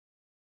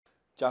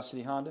Johnson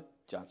City Honda,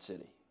 Johnson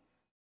City.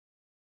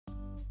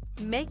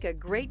 Make a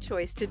great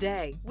choice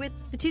today with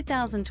the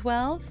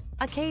 2012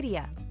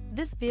 Acadia.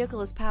 This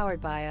vehicle is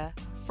powered by a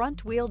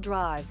front-wheel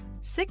drive,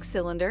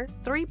 6-cylinder,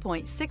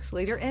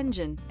 3.6-liter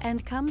engine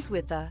and comes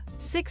with a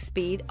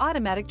 6-speed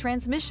automatic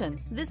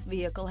transmission. This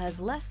vehicle has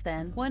less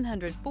than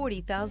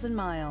 140,000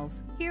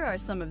 miles. Here are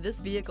some of this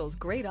vehicle's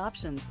great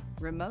options: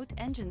 remote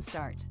engine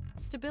start,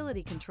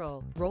 stability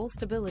control, roll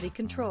stability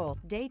control,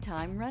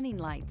 daytime running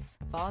lights,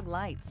 fog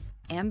lights,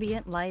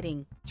 ambient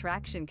lighting,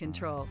 traction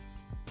control.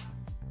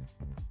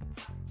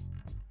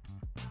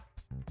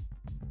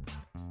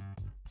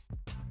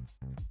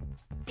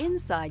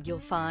 Inside you'll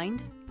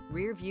find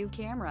rear view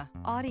camera,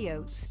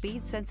 audio,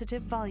 speed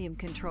sensitive volume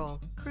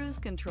control, cruise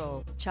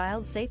control,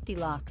 child safety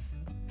locks,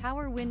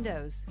 power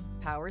windows,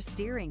 power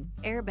steering,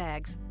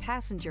 airbags,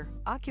 passenger,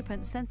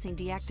 occupant sensing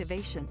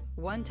deactivation,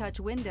 one-touch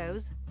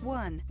windows,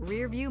 one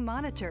rear view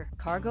monitor,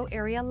 cargo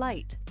area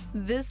light.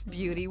 This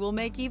beauty will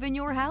make even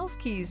your house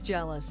keys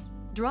jealous.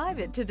 Drive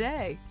it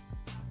today.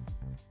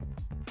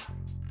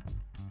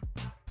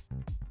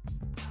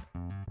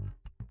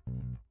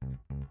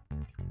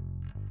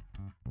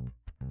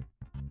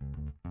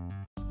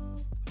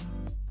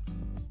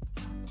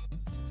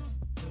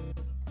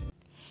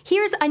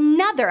 Here's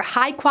another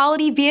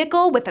high-quality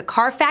vehicle with a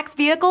Carfax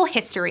Vehicle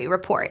History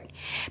Report.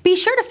 Be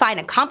sure to find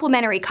a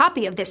complimentary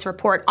copy of this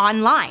report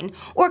online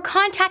or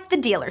contact the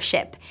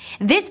dealership.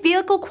 This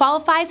vehicle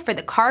qualifies for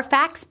the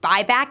Carfax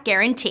Buyback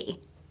Guarantee.